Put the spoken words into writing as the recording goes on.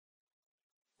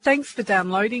Thanks for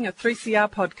downloading a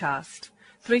 3CR podcast.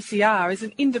 3CR is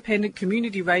an independent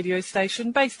community radio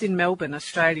station based in Melbourne,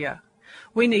 Australia.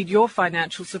 We need your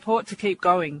financial support to keep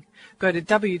going. Go to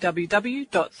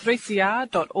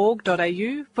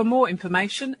www.3cr.org.au for more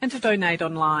information and to donate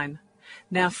online.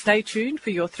 Now stay tuned for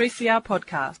your 3CR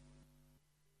podcast.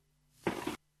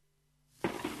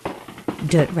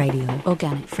 Dirt Radio.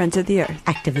 Organic. Friends of the Earth.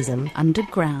 Activism.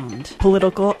 Underground.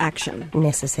 Political action.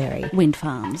 Necessary. Wind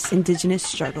farms. Indigenous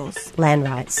struggles. Land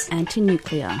rights.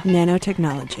 Anti-nuclear.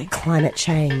 Nanotechnology. Climate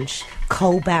change.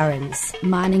 Coal barons.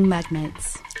 Mining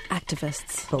magnates.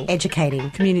 Activists. Educating.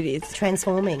 Communities.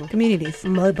 Transforming. Communities.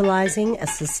 Mobilising a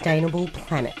sustainable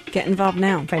planet. Get involved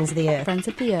now. Friends of the Earth. Friends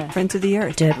of the Earth. Friends of the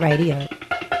Earth. Dirt Radio.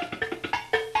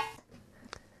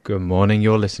 Good morning,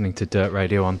 you're listening to Dirt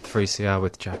Radio on 3CR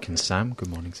with Jack and Sam. Good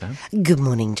morning, Sam. Good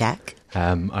morning, Jack.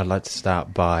 I'd like to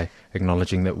start by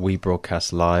acknowledging that we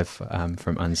broadcast live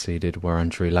from unceded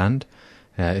Wurundjeri land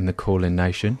in the Kulin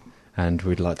Nation, and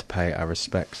we'd like to pay our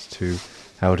respects to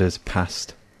elders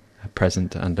past,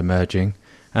 present and emerging,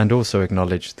 and also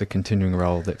acknowledge the continuing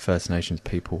role that First Nations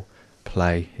people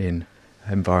play in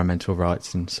environmental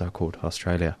rights in so-called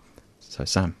Australia. So,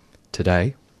 Sam,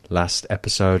 today, last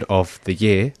episode of the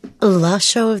year. Last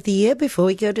show of the year before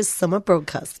we go to summer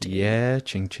broadcast. Yeah,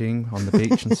 ching-ching on the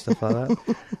beach and stuff like that.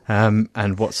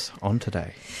 And what's on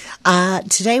today?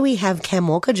 Today we have Cam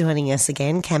Walker joining us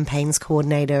again, campaigns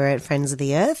coordinator at Friends of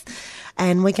the Earth.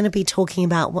 And we're going to be talking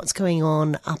about what's going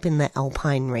on up in the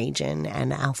Alpine region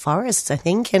and our forests, I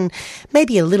think, and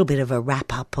maybe a little bit of a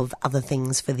wrap-up of other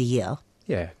things for the year.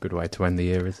 Yeah, good way to end the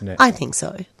year, isn't it? I think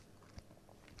so.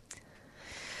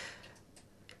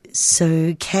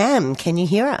 So, Cam, can you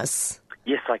hear us?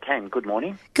 Yes, I can. Good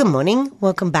morning. Good morning.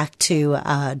 Welcome back to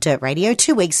Dirt Radio.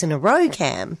 2 weeks in a row,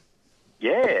 Cam.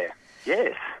 Yeah,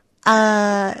 yes.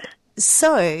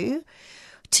 So,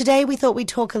 today we thought we'd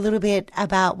talk a little bit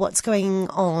about what's going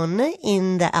on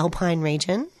in the Alpine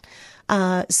region.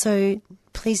 So,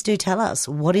 please do tell us,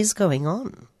 what is going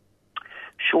on?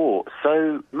 Sure.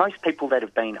 So, most people that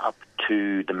have been up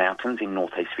to the mountains in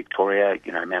northeast Victoria,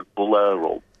 Mount Buller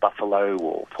or Buffalo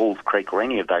or Falls Creek or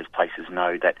any of those places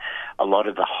know that a lot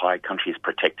of the high country is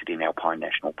protected in alpine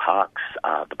national parks,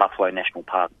 the Buffalo National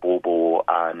Park, Baw Baw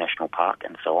National Park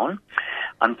and so on.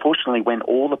 Unfortunately, when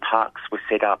all the parks were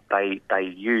set up, they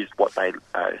used what they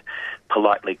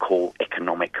politely call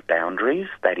economic boundaries.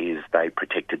 That is, they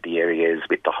protected the areas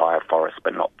with the higher forest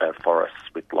but not the forests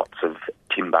with lots of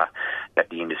timber that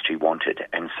the industry wanted.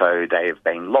 And so they have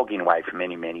been logging away for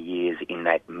many, many years in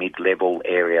that mid-level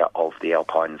area of the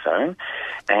alpine zone.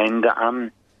 And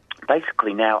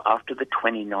basically now, after the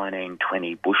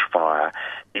 2019-20 bushfire,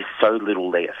 there's so little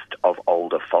left of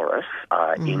older forests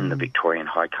in the Victorian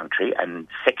high country, and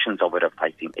sections of it are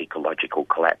facing ecological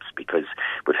collapse because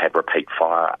we've had repeat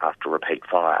fire after repeat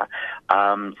fire.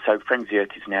 So Friends of the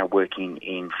Earth is now working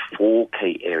in 4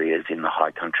 key areas in the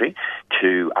high country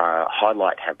to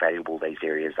highlight how valuable these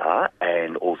areas are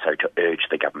and also to urge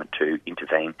the government to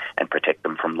intervene and protect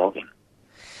them from logging.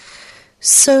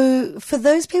 So, for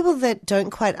those people that don't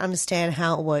quite understand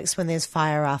how it works when there's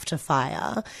fire after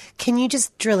fire, can you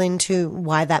just drill into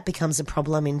why that becomes a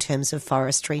problem in terms of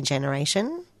forest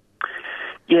regeneration?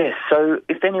 Yes, so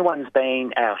if anyone's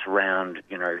been out around,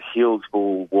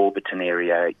 Healesville, Warburton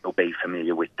area, you'll be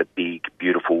familiar with the big,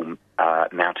 beautiful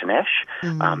mountain ash.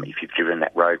 If you've driven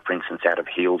that road, for instance, out of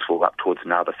Healesville up towards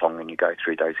Narberthong and you go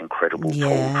through those incredible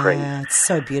tall trees. Yeah, it's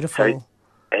so beautiful. So,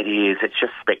 it is. It's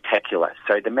just spectacular.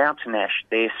 So the mountain ash,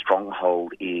 their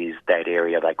stronghold is that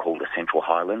area they call the Central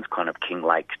Highlands, kind of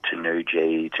Kinglake to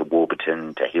Newgee to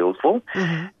Warburton to Healesville.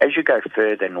 As you go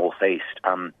further northeast,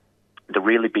 the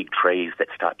really big trees that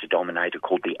start to dominate are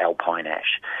called the alpine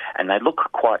ash, and they look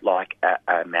quite like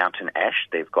a mountain ash.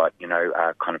 They've got,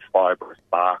 a kind of fibrous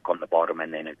bark on the bottom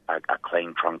and then a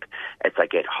clean trunk. As they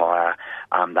get higher,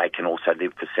 they can also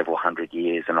live for several hundred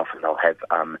years, and often they'll have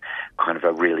kind of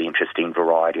a really interesting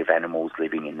variety of animals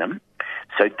living in them.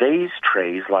 So these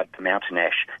trees, like the mountain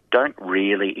ash, don't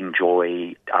really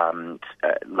enjoy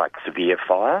like severe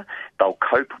fire. They'll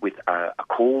cope with a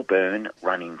cool burn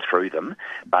running through them,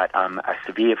 but a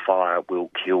severe fire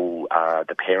will kill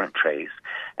the parent trees.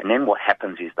 And then what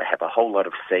happens is they have a whole lot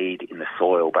of seed in the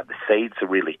soil, but the seeds are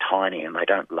really tiny and they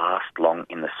don't last long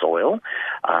in the soil.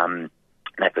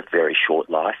 They have a very short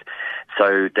life.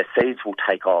 So the seeds will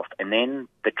take off, and then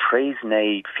the trees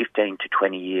need 15 to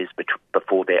 20 years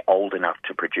before they're old enough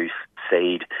to produce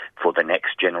seed for for the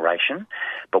next generation.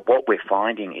 But what we're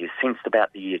finding is since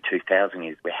about the year 2000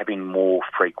 is we're having more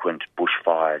frequent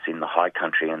bushfires in the high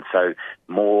country, and so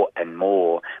more and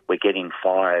more we're getting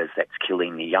fires that's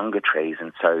killing the younger trees,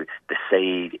 and so the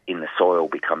seed in the soil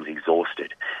becomes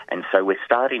exhausted. And so we're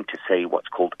starting to see what's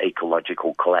called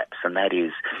ecological collapse, and that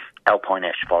is alpine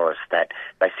ash forests that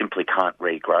they simply can't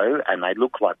regrow, and they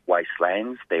look like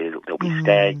wastelands. There'll be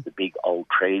stags, the big old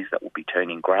trees that will be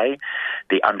turning grey.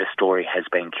 The understory has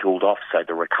been killed off, so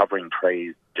the recovering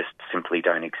trees just simply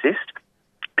don't exist.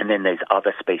 And then there's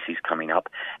other species coming up.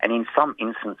 And in some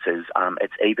instances,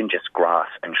 it's even just grass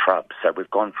and shrubs. So we've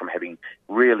gone from having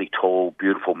really tall,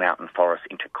 beautiful mountain forests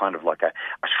into kind of like a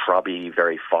shrubby,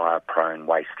 very fire-prone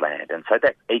wasteland. And so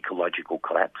that's ecological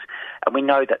collapse. And we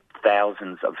know that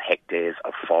thousands of hectares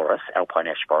of forests, alpine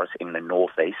ash forests, in the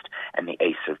northeast and the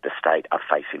east of the state are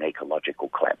facing ecological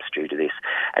collapse due to this.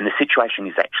 And the situation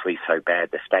is actually so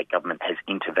bad, the state government has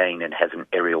intervened and has an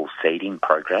aerial seeding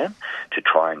program to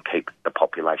try and keep the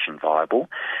population viable.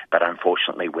 But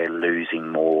unfortunately, we're losing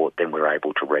more than we're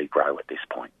able to regrow at this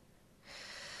point.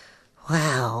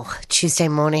 Wow, Tuesday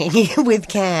morning with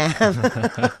Cam.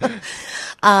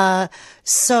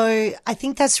 So I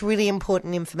think that's really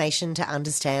important information to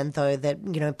understand, though, that,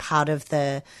 you know, part of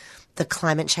the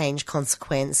climate change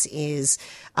consequence is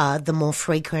the more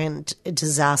frequent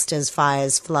disasters,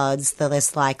 fires, floods, the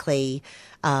less likely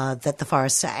that the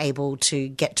forests are able to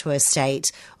get to a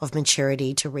state of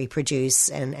maturity to reproduce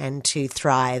and to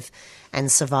thrive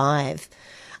and survive.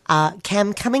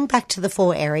 Cam, coming back to the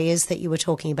 4 areas that you were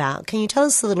talking about, can you tell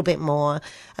us a little bit more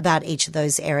about each of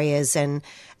those areas and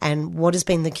what has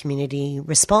been the community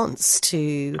response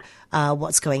to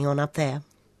what's going on up there?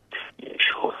 Yeah,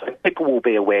 sure. So people will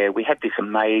be aware we have this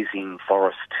amazing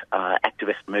forest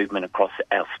activist movement across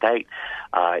our state,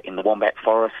 in the Wombat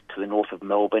Forest to the north of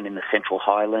Melbourne, in the Central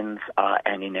Highlands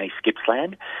and in East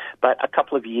Gippsland. But a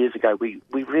couple of years ago, we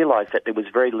realised that there was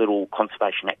very little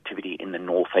conservation activity in the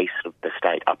northeast of the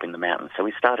state up in the mountains. So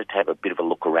we started to have a bit of a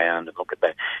look around and look at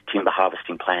the timber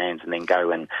harvesting plans and then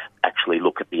go and actually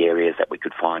look at the areas that we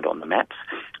could find on the maps.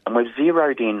 And we've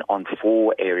zeroed in on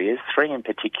 4 areas, 3 in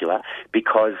particular,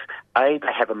 because A,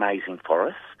 they have amazing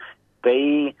forests,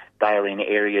 B, they are in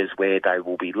areas where they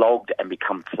will be logged and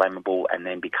become flammable and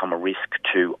then become a risk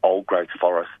to old-growth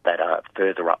forests that are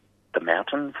further up the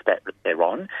mountains that they're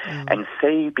on, and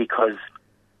C, because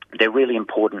they're really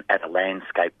important at a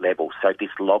landscape level. So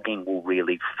this logging will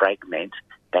really fragment,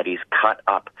 that is, cut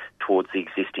up towards the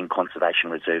existing conservation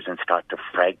reserves and start to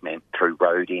fragment through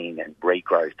roading and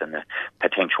regrowth and the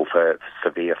potential for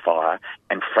severe fire,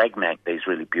 and fragment these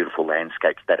really beautiful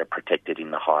landscapes that are protected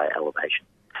in the higher elevation.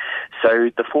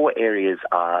 So the 4 areas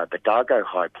are the Dargo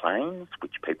High Plains,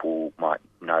 which people might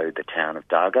know the town of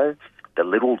Dargo, the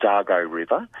Little Dargo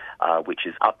River, which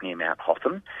is up near Mount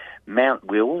Hotham, Mount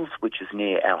Wills, which is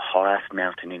near our highest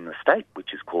mountain in the state,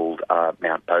 which is called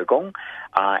Mount Bogong,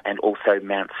 and also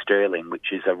Mount Sterling,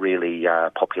 which is a really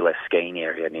popular skiing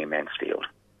area near Mansfield.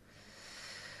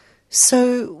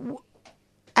 So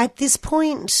at this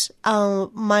point,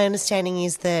 my understanding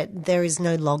is that there is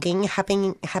no logging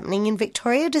happening in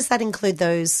Victoria. Does that include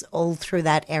those all through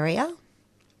that area?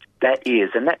 That is,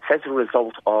 and that's as a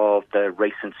result of the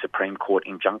recent Supreme Court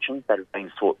injunctions that have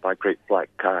been sought by groups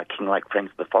like Kinglake Friends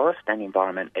of the Forest and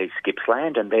Environment East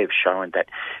Gippsland, and they've shown that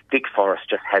Vic Forest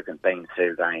just hasn't been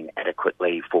surveying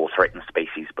adequately for threatened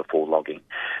species before logging.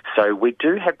 So we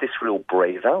do have this real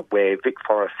breather where Vic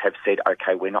Forests have said,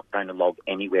 okay, we're not going to log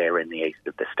anywhere in the east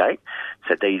of the state.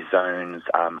 So these zones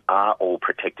are all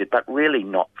protected, but really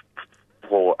not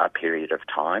for a period of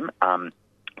time.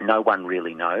 No one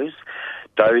really knows.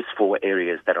 Those 4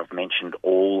 areas that I've mentioned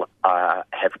all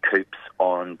have coops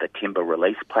on the timber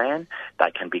release plan.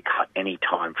 They can be cut any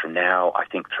time from now, I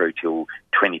think, through till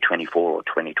 2024 or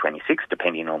 2026,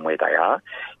 depending on where they are.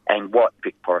 And what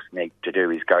Vic Forest need to do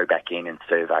is go back in and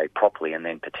survey properly, and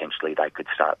then potentially they could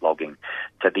start logging.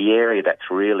 So the area that's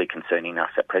really concerning us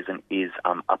at present is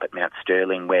up at Mount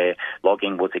Sterling, where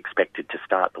logging was expected to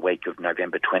start the week of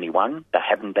November 21. They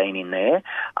haven't been in there.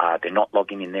 They're not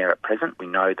logging in there at present. We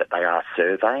know that they are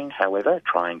surveying, however,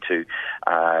 trying to,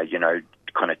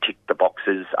 kind of tick the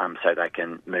boxes so they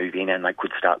can move in, and they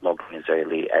could start logging as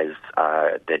early as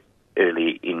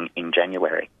early in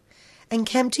January. And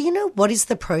Cam, do you know what is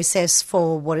the process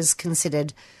for what is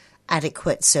considered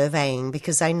adequate surveying?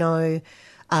 Because I know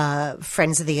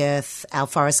Friends of the Earth, our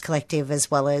Forest Collective, as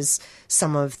well as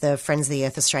some of the Friends of the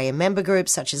Earth Australia member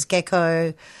groups such as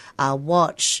Gecko,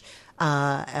 Watch,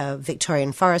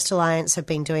 Victorian Forest Alliance have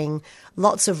been doing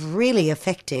lots of really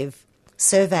effective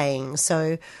surveying.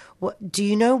 So Do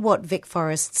you know what Vic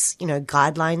Forest's,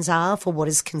 guidelines are for what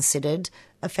is considered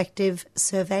effective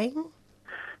surveying?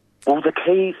 Well, the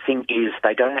key thing is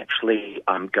they don't actually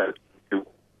go to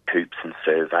coops and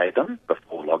survey them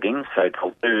before logging. So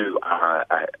they'll do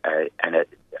a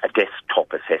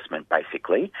desktop assessment,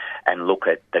 basically, and look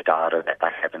at the data that they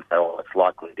have and say, oh, it's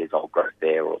likely there's old growth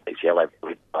there, or there's yellow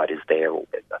spiders there, or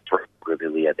there's a threat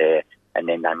grevillea there, and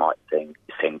then they might send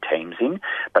teams in.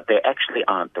 But there actually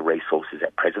aren't the resources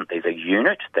at present. There's a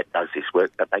unit that does this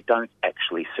work, but they don't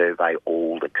actually survey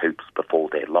all the coops before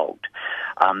they're logged.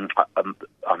 I'm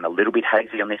a little bit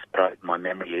hazy on this, but my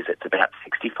memory is it's about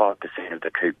 65% of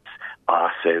the coops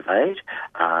are surveyed.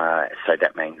 So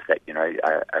that means that,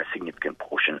 a significant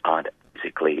portion aren't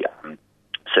physically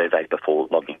surveyed before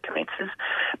logging commences.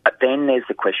 But then there's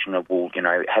the question of, well,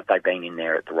 have they been in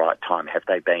there at the right time? Have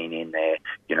they been in there,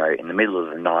 in the middle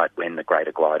of the night when the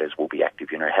greater gliders will be active?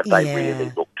 Have they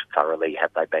really looked thoroughly?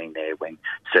 Have they been there when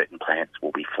certain plants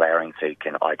will be flowering so you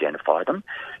can identify them?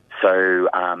 So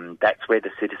that's where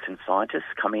the citizen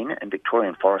scientists come in, and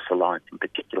Victorian Forest Alliance in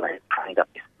particular has trained up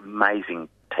this amazing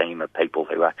team of people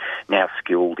who are now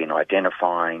skilled in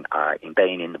identifying, in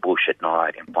being in the bush at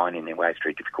night and finding their way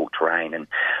through difficult terrain and,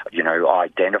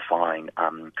 identifying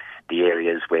the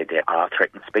areas where there are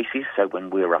threatened species. So when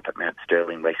we were up at Mount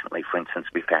Sterling recently, for instance,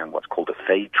 we found what's called a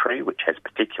feed tree, which has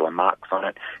particular marks on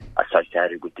it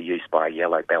associated with the use by a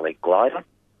yellow-bellied glider.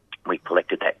 We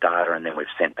collected that data and then we've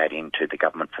sent that in to the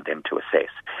government for them to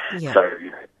assess. Yeah. So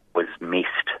was missed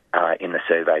in the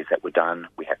surveys that were done,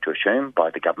 we have to assume,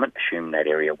 by the government, assume that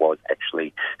area was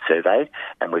actually surveyed,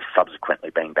 and we've subsequently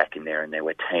been back in there and there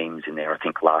were teams in there, I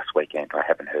think last weekend. I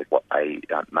haven't heard what they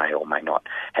may or may not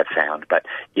have found. But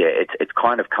yeah, it's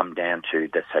kind of come down to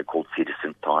the so-called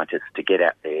citizen scientists to get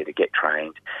out there, to get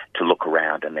trained, to look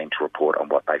around and then to report on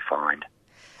what they find.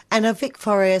 And are Vic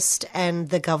Forest and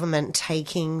the government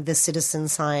taking the citizen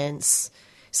science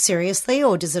seriously,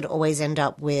 or does it always end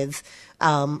up with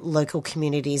local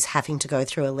communities having to go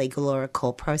through a legal or a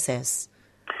court process?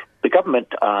 The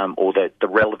government or the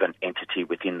relevant entity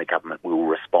within the government will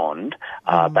respond.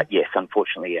 But yes,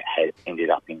 unfortunately, it has ended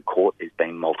up in court. There's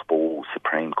been multiple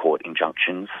Supreme Court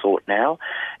injunctions sought now.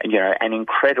 And, an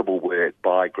incredible work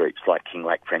by groups like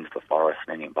Kinglake Friends of the Forest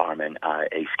and Environment,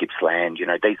 East Gippsland.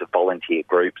 These are volunteer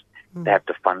groups. They have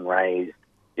to fundraise,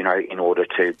 in order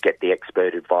to get the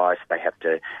expert advice. They have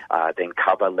to then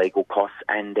cover legal costs,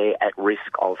 and they're at risk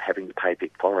of having to pay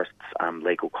Vic Forest's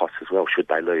legal costs as well, should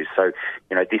they lose. So,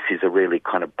 this is a really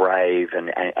kind of brave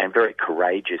and very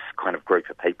courageous kind of group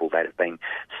of people that have been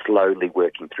slowly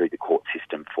working through the court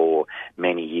system for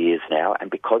many years now.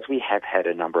 And because we have had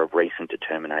a number of recent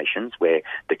determinations where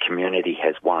the community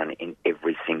has won in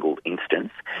every single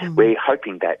instance, we're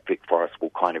hoping that Vic Forest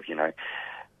will kind of,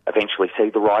 eventually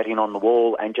see the writing on the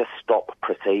wall and just stop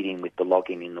proceeding with the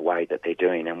logging in the way that they're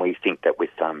doing. And we think that with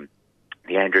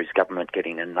the Andrews government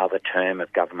getting another term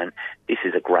of government, this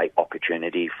is a great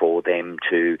opportunity for them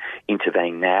to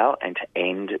intervene now and to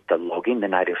end the logging, the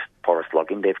native forest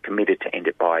logging. They've committed to end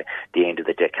it by the end of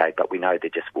the decade, but we know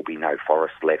there just will be no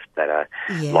forests left that are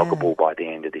loggable by the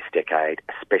end of this decade,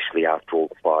 especially after all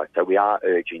the fires. So we are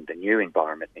urging the new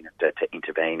Environment Minister to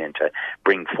intervene and to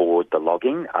bring forward the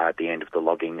logging, the end of the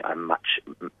logging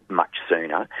much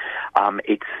sooner.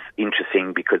 It's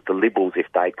interesting because the Liberals, if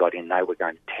they got in, they were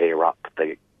going to tear up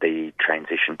the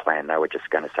transition plan. They were just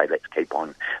going to say, let's keep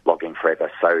on logging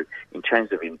forever. So in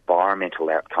terms of environmental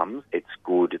outcomes, it's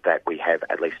good that we have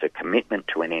at least a commitment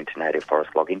to an end to native forest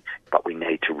logging, but we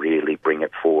need to really bring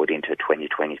it forward into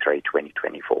 2023,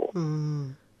 2024.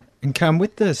 And Cam,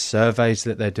 with the surveys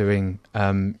that they're doing,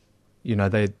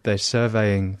 they're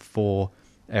surveying for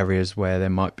areas where there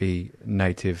might be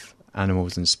native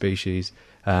animals and species,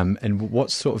 and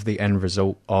what's sort of the end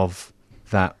result of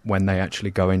that when they actually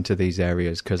go into these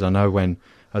areas? Because I know when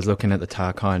I was looking at the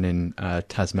Tarkine in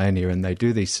Tasmania, and they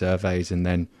do these surveys, and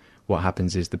then what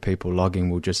happens is the people logging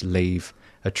will just leave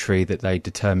a tree that they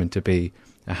determine to be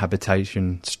a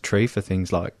habitation tree for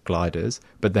things like gliders,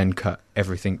 but then cut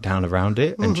everything down around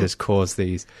it and just cause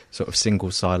these sort of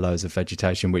single silos of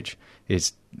vegetation, which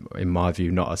is, in my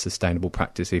view, not a sustainable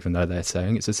practice, even though they're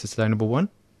saying it's a sustainable one.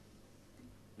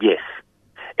 Yes.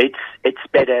 It's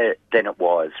better than it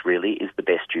was, really, is the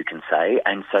best you can say.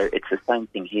 And so it's the same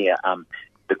thing here.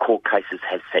 the court cases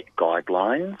have set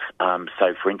guidelines.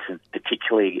 So, for instance,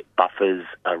 particularly buffers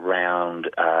around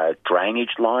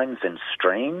drainage lines and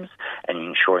streams and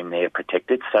ensuring they're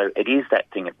protected. So it is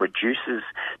that thing. It reduces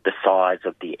the size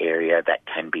of the area that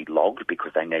can be logged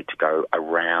because they need to go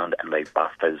around and leave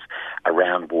buffers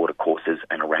around watercourses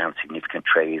and around significant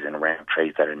trees and around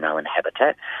trees that are known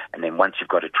habitat. And then once you've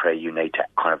got a tree, you need to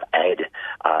kind of add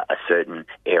a certain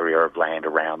area of land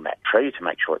around that tree to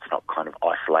make sure it's not kind of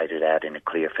isolated out in a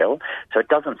clear field. So it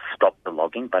doesn't stop the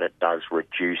logging, but it does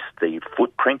reduce the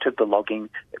footprint of the logging.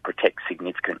 It protects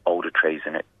significant older trees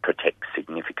and it protects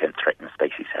significant threatened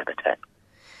species habitat.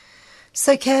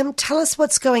 So, Cam, tell us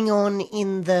what's going on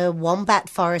in the Wombat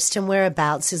Forest and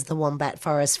whereabouts is the Wombat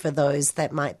Forest for those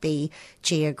that might be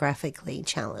geographically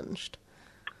challenged.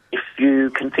 If you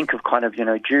can think of kind of,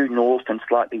 due north and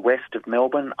slightly west of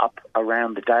Melbourne, up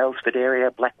around the Daylesford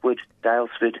area, Blackwood,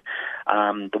 Daylesford,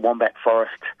 the Wombat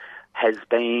Forest has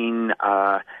been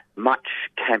much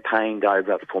campaigned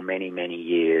over for many, many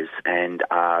years, and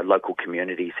local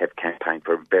communities have campaigned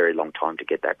for a very long time to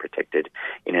get that protected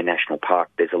in a national park.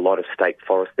 There's a lot of state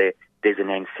forest there. There's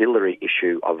an ancillary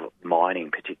issue of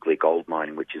mining, particularly gold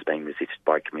mining, which is being resisted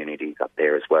by communities up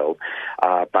there as well.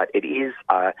 But it is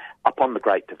up on the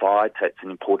Great Divide, so it's an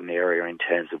important area in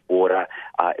terms of water.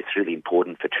 It's really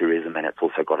important for tourism, and it's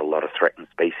also got a lot of threatened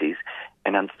species.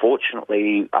 And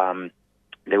unfortunately,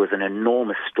 there was an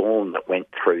enormous storm that went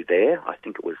through there. I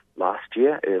think it was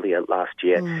earlier last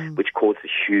year, which caused a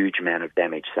huge amount of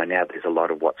damage. So now there's a lot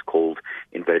of what's called,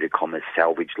 inverted commas,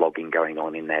 salvage logging going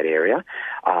on in that area.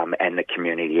 And the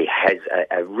community has,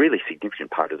 a really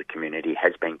significant part of the community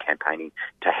has been campaigning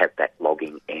to have that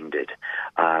logging ended.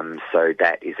 So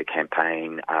that is a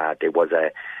campaign. There was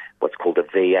what's called a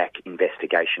VAC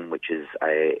investigation, which is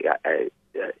a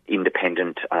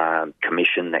independent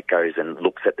commission that goes and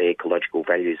looks at the ecological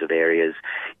values of areas.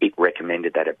 It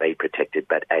recommended that it be protected,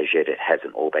 but as yet it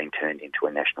hasn't all been turned into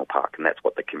a national park, and that's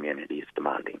what the community is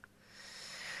demanding.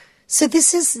 So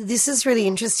this is really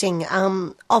interesting.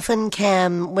 Often,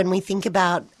 Cam, when we think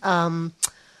about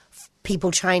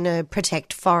people trying to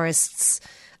protect forests,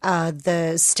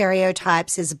 the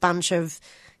stereotypes is a bunch of,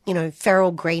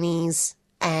 feral greenies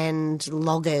and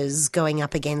loggers going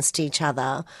up against each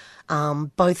other.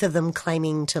 Both of them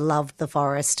claiming to love the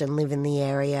forest and live in the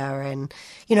area, and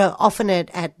often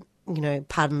at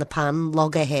pardon the pun,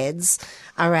 loggerheads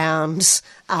around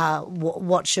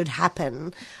what should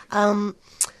happen.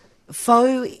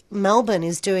 FO Melbourne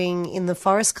in the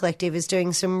Forest Collective is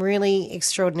doing some really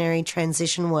extraordinary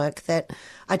transition work that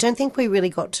I don't think we really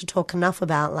got to talk enough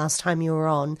about last time you were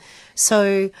on.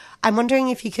 So I'm wondering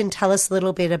if you can tell us a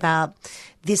little bit about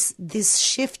this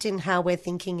shift in how we're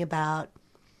thinking about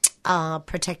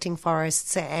protecting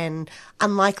forests and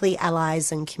unlikely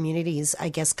allies and communities, I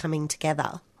guess, coming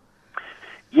together.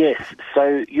 Yes,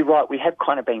 so you're right. We have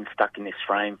kind of been stuck in this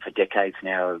frame for decades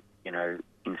now,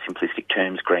 in simplistic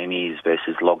terms, greenies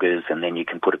versus loggers, and then you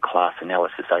can put a class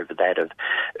analysis over that of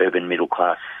urban middle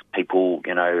class people,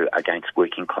 against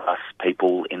working class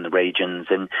people in the regions,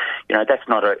 and that's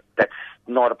not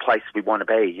a place we want to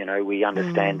be. We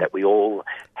understand that we all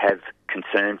have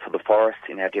concern for the forest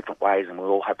in our different ways, and we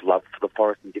all have love for the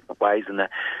forest in different ways. And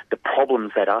the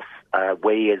problems that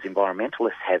we as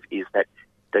environmentalists have is that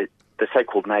the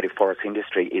so-called native forest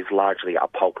industry is largely a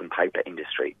pulp and paper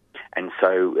industry. And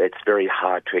so it's very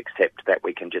hard to accept that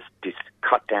we can just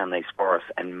cut down these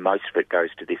forests and most of it goes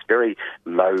to this very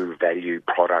low-value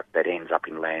product that ends up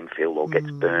in landfill or gets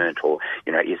burnt or,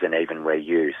 isn't even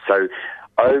reused. So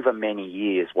over many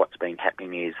years, what's been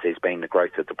happening is there's been the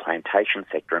growth of the plantation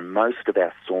sector, and most of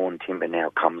our sawn timber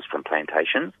now comes from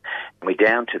plantations. And we're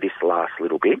down to this last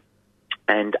little bit.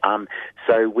 And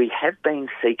so we have been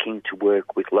seeking to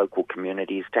work with local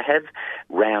communities to have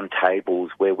round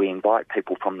tables where we invite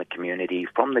people from the community,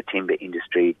 from the timber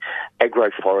industry,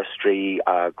 agroforestry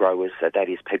growers, so that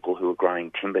is people who are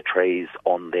growing timber trees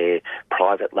on their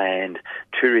private land,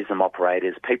 tourism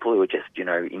operators, people who are just,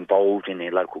 involved in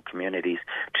their local communities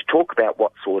to talk about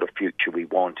what sort of future we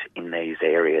want in these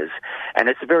areas. And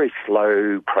it's a very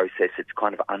slow process. It's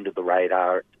kind of under the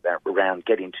radar. It's about around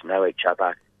getting to know each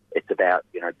other. It's about,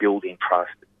 building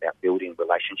trust. It's about building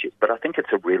relationships. But I think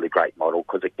it's a really great model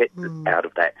because it gets us out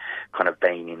of that kind of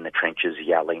being in the trenches,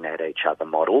 yelling at each other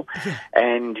model.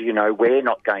 And, we're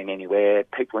not going anywhere.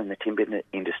 People in the timber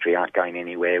industry aren't going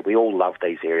anywhere. We all love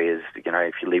these areas.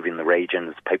 If you live in the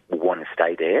regions, people want to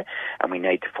stay there. And we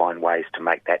need to find ways to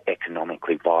make that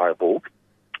economically viable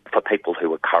for people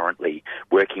who are currently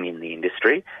working in the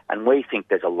industry. And we think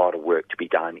there's a lot of work to be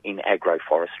done in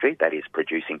agroforestry, that is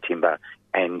producing timber,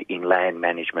 and in land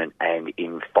management and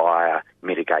in fire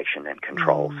mitigation and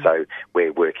control. So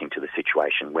we're working to the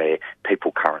situation where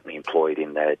people currently employed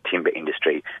in the timber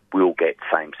industry will get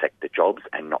same sector jobs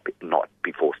and not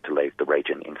be forced to leave the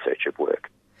region in search of work.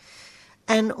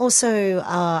 And also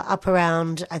up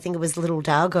around, I think it was Little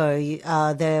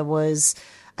Dargo, there was,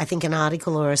 I think, an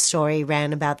article or a story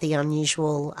ran about the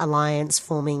unusual alliance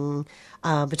forming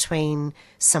between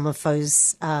some of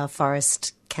those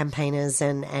forest campaigners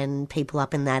and people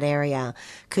up in that area.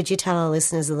 Could you tell our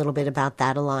listeners a little bit about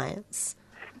that alliance?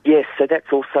 Yes, so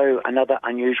that's also another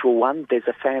unusual one. There's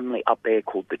a family up there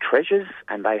called the Treasures,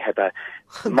 and they have a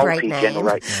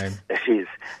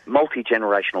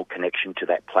multi-generational connection to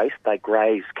that place. They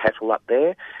graze cattle up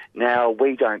there. Now,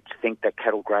 we don't think that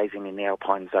cattle grazing in the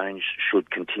alpine zones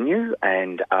should continue,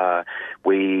 and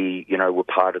we, were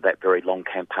part of that very long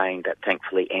campaign that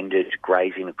thankfully ended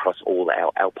grazing across all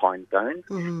our alpine zones.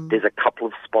 There's a couple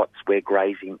of spots where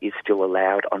grazing is still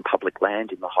allowed on public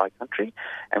land in the high country,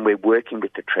 and we're working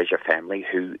with the Treasure family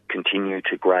who continue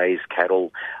to graze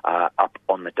cattle up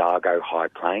on the Dargo High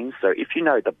Plains. So if you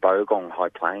know the Bogong High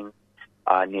Plains,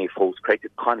 near Falls Creek,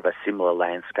 it's kind of a similar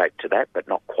landscape to that, but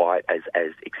not quite as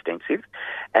extensive.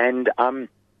 And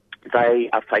they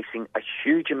are facing a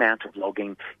huge amount of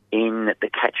logging in the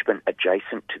catchment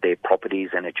adjacent to their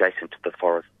properties and adjacent to the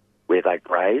forest where they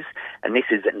graze. And this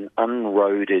is an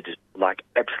unroaded,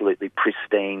 absolutely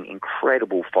pristine,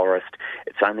 incredible forest.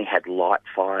 It's only had light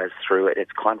fires through it.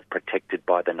 It's kind of protected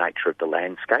by the nature of the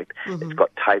landscape. It's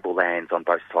got tablelands on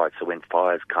both sides, so when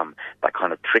fires come, they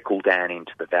kind of trickle down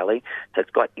into the valley. So it's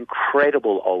got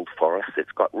incredible old forests.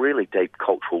 It's got really deep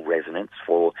cultural resonance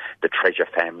for the Treasure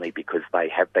family because they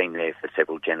have been there for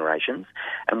several generations.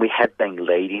 And we have been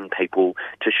leading people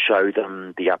to show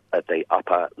them the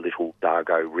upper Little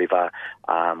Dargo River.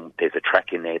 There's a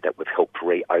track in there that we've helped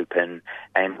reopen,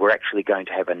 and we're actually going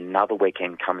to have another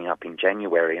weekend coming up in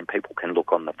January, and people can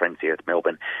look on the Friends of the Earth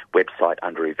Melbourne website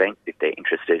under events if they're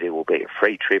interested. It will be a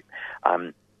free trip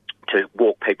to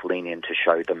walk people in and to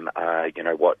show them,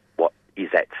 what is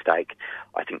at stake.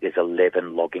 I think there's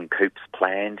 11 logging coops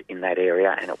planned in that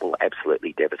area, and it will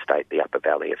absolutely devastate the Upper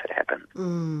Valley if it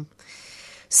happens.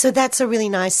 So that's a really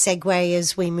nice segue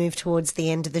as we move towards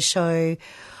the end of the show.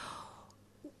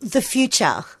 The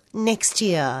future, next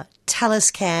year, tell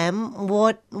us, Cam,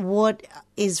 what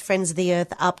is Friends of the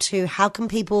Earth up to? How can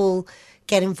people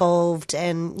get involved,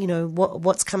 and,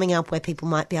 what's coming up where people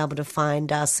might be able to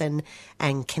find us and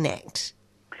connect?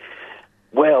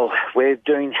 Well, we're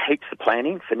doing heaps of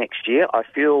planning for next year. I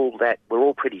feel that we're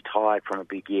all pretty tired from a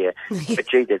big year, but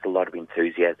gee, there's a lot of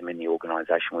enthusiasm in the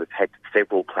organisation. We've had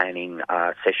several planning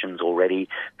sessions already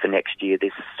for next year.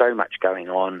 There's so much going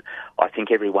on. I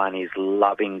think everyone is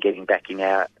loving getting back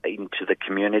out into the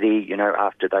community,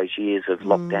 after those years of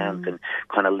lockdowns and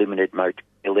kind of limited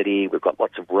mobility. We've got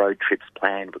lots of road trips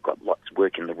planned. We've got lots of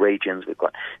work in the regions. We've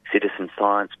got citizen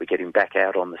science. We're getting back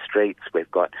out on the streets.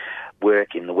 We've got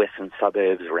work in the western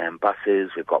suburbs around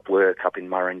buses. We've got work up in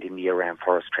Murrindindi around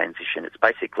forest transition. It's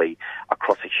basically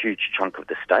across a huge chunk of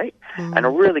the state. And a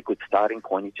really good starting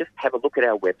point is just have a look at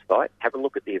our website, have a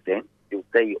look at the event. You'll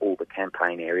see all the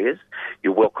campaign areas.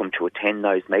 You're welcome to attend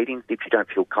those meetings. If you don't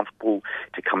feel comfortable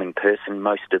to come in person,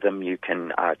 most of them you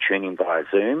can tune in via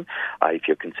Zoom. If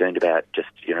you're concerned about just,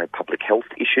 public health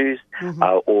issues,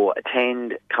 or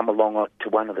attend, come along to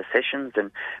one of the sessions and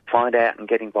find out and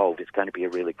get involved. It's going to be a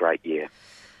really great year.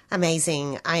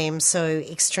 Amazing. I am so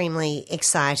extremely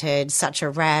excited. Such a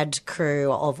rad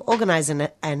crew of organisers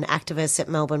and activists at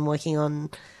Melbourne working on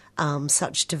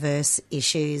such diverse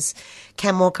issues.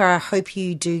 Cam Walker, I hope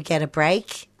you do get a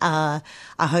break. I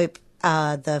hope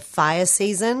the fire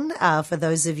season, for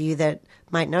those of you that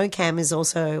might know, Cam is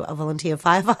also a volunteer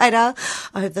firefighter.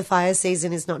 I hope the fire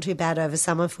season is not too bad over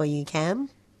summer for you, Cam.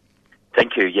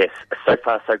 Thank you, yes. So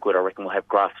far, so good. I reckon we'll have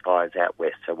grass fires out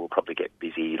west, so we'll probably get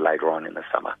busy later on in the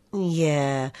summer.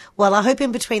 Yeah. Well, I hope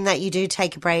in between that you do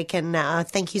take a break, and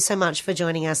thank you so much for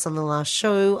joining us on the last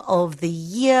show of the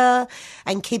year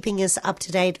and keeping us up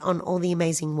to date on all the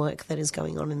amazing work that is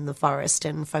going on in the forest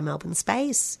and for Melbourne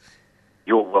Space.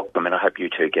 You're welcome, and I hope you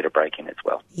too get a break in as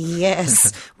well.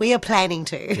 Yes, we are planning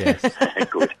to. Yes.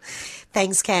 Good.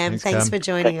 Thanks, Cam. Thanks for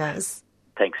joining us.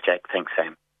 Thanks, Jack. Thanks,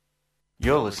 Sam.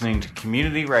 You're listening to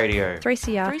Community Radio.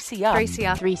 3CR. 3CR.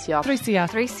 3CR. 3CR. 3CR.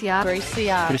 3CR.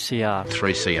 3CR. 3CR.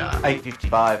 3CR.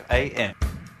 8:55 a.m.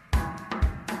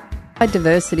 A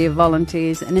diversity of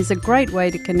volunteers and is a great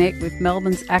way to connect with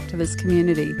Melbourne's activist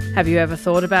community. Have you ever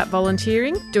thought about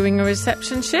volunteering, doing a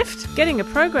reception shift, getting a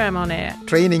program on air?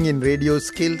 Training in radio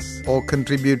skills or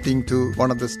contributing to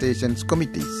one of the station's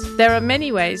committees. There are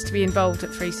many ways to be involved at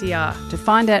 3CR. To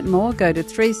find out more, go to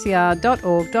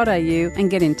 3cr.org.au and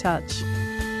get in touch.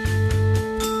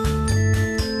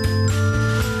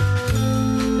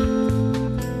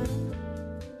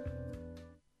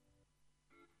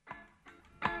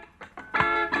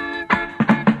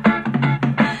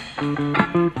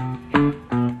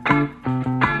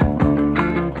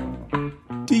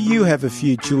 Do you have a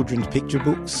few children's picture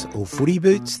books or footy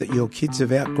boots that your kids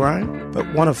have outgrown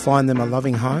but want to find them a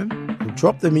loving home? Well,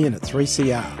 drop them in at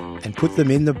 3CR and put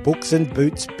them in the Books and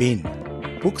Boots bin.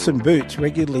 Books and Boots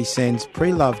regularly sends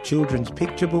pre-loved children's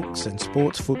picture books and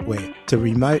sports footwear to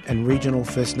remote and regional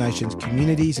First Nations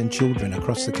communities and children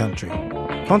across the country.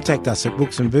 Contact us at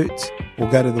Books and Boots or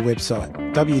go to the website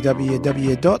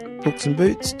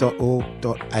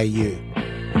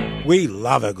www.booksandboots.org.au. We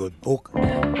love a good book.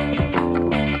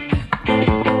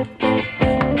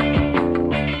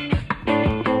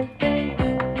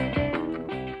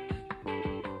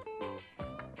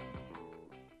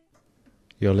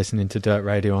 You're listening to Dirt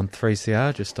Radio on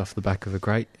 3CR, just off the back of a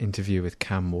great interview with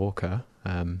Cam Walker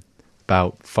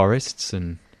about forests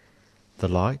and the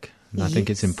like. And I think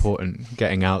it's important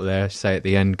getting out there, say at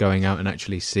the end, going out and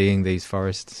actually seeing these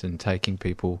forests and taking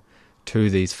people to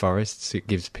these forests. It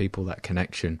gives people that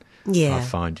connection, I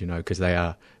find, because they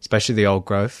are, especially the old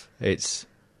growth, it's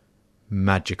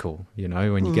magical,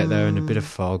 when you get there in a bit of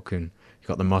fog and you've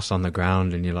got the moss on the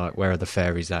ground and you're like, where are the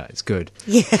fairies at? It's good.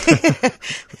 Yeah.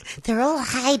 They're all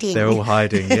hiding. They're all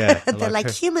hiding, yeah. They're like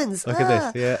humans. Look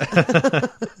at this, yeah.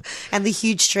 And the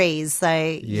huge trees.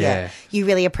 So, you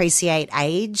really appreciate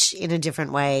age in a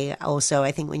different way also,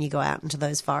 I think, when you go out into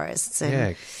those forests.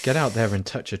 And get out there and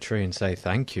touch a tree and say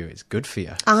thank you. It's good for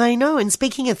you. I know. And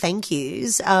speaking of thank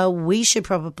yous, we should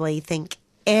probably thank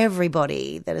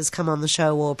everybody that has come on the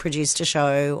show or produced a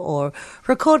show or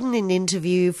recorded an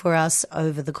interview for us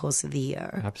over the course of the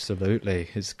year. Absolutely.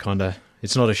 It's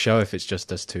not a show if it's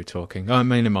just us two talking. I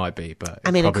mean, it might be, but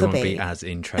it probably won't be as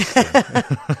interesting.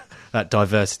 That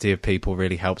diversity of people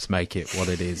really helps make it what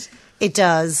it is. It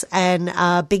does. And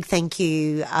big thank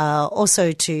you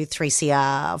also to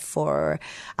 3CR for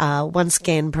once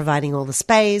again providing all the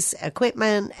space,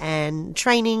 equipment and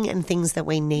training and things that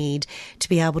we need to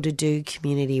be able to do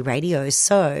community radio.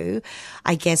 So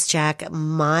I guess, Jack,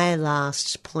 my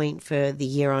last point for the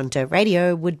year on Dirt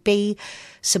Radio would be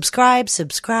subscribe.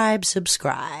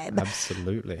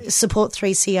 Absolutely. Support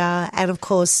 3CR and, of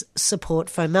course, support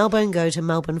Fo Melbourne. Go to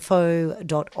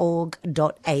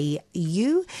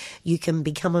melbournefo.org.au. You can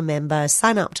become a member,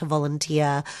 sign up to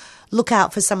volunteer, look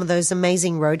out for some of those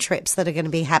amazing road trips that are going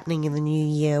to be happening in the new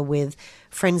year with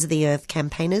Friends of the Earth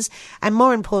campaigners. And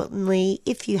more importantly,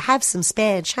 if you have some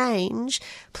spare change,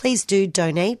 please do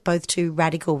donate both to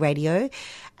Radical Radio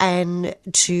and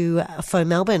to Fo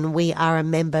Melbourne. We are a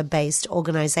member-based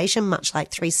organisation, much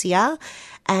like 3CR,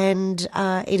 and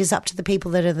it is up to the people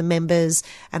that are the members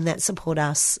and that support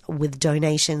us with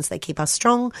donations. They keep us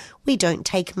strong. We don't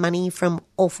take money from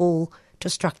awful,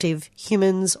 destructive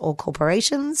humans or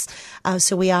corporations,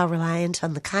 so we are reliant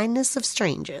on the kindness of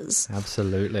strangers.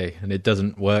 Absolutely, and it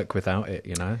doesn't work without it.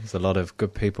 There's a lot of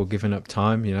good people giving up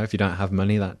time. If you don't have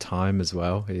money, that time as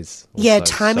well is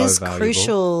time so is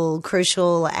valuable.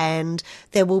 crucial, and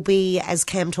there will be, as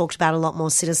Cam talked about, a lot more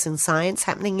citizen science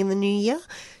happening in the new year.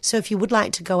 So if you would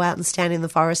like to go out and stand in the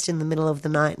forest in the middle of the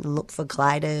night and look for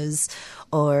gliders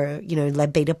or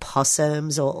leadbeater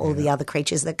possums or all the other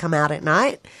creatures that come out at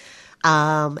night,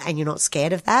 and you're not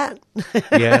scared of that.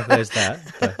 Yeah, there's that.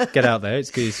 But get out there. It's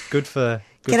good for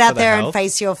Get out there health. and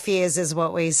face your fears is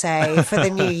what we say for the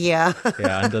new year.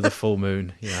 Under the full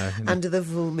moon. Under the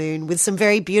full moon with some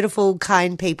very beautiful,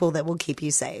 kind people that will keep you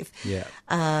safe.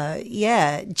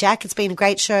 Jack, it's been a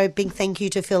great show. Big thank you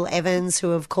to Phil Evans,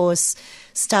 who of course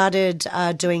started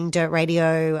doing Dirt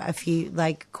Radio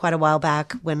quite a while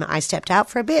back when I stepped out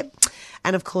for a bit.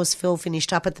 And of course, Phil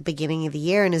finished up at the beginning of the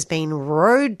year and has been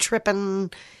road tripping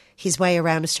his way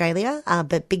around Australia.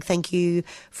 But big thank you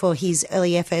for his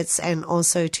early efforts, and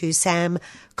also to Sam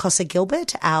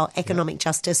Cossa-Gilbert, our Economic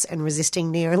Justice and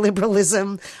Resisting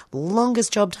Neoliberalism,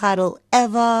 longest job title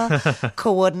ever,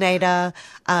 coordinator,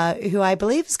 who I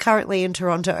believe is currently in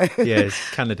Toronto. Yeah,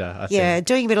 it's Canada, I think. Yeah,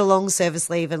 doing a bit of long service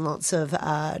leave and lots of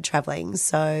travelling.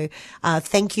 So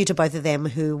thank you to both of them,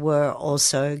 who were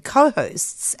also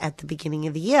co-hosts at the beginning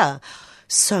of the year.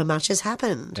 So much has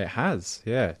happened. It has,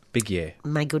 yeah. Big year.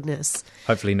 My goodness.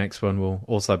 Hopefully next one will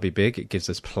also be big. It gives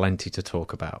us plenty to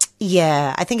talk about.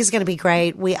 Yeah, I think it's going to be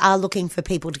great. We are looking for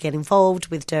people to get involved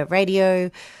with Dirt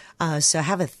Radio. So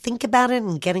have a think about it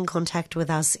and get in contact with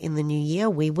us in the new year.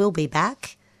 We will be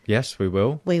back. Yes, we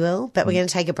will. We will, but we're going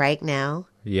to take a break now.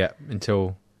 Yeah,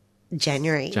 until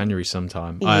January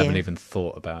sometime. Yeah. I haven't even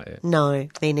thought about it. No,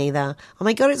 me neither. Oh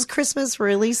my God, it's Christmas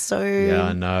really soon. Yeah,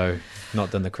 I know. Not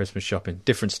done the Christmas shopping.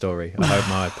 Different story. I hope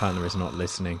my partner is not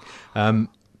listening.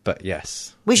 But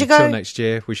yes. We should Until go. next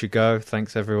year, we should go.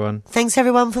 Thanks, everyone. Thanks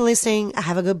everyone for listening.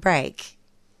 Have a good break.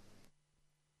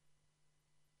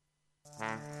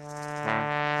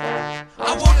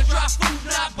 I wanna drop food,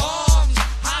 not bombs.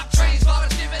 Hot trains,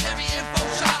 volunteer at every info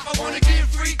shop. I wanna give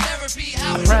free therapy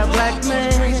out. A proud black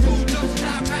man.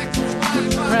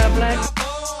 Proud black.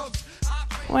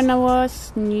 When I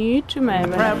was new to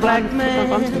Melbourne, Proud black I man.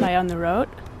 wanted to play on the road,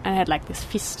 and I had like this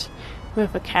feast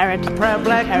with a carrot. Proud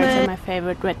black Carrots man. are my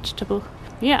favorite vegetable.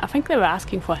 Yeah, I think they were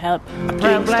asking for help doing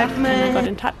proud black stuff, man. and I got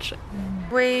in touch.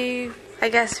 We, I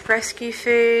guess, rescue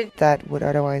food that would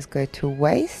otherwise go to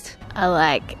waste. I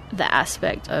like the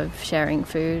aspect of sharing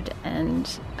food and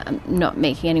not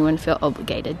making anyone feel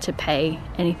obligated to pay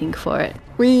anything for it.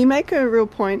 We make a real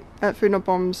point at Food Not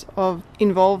Bombs of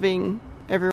involving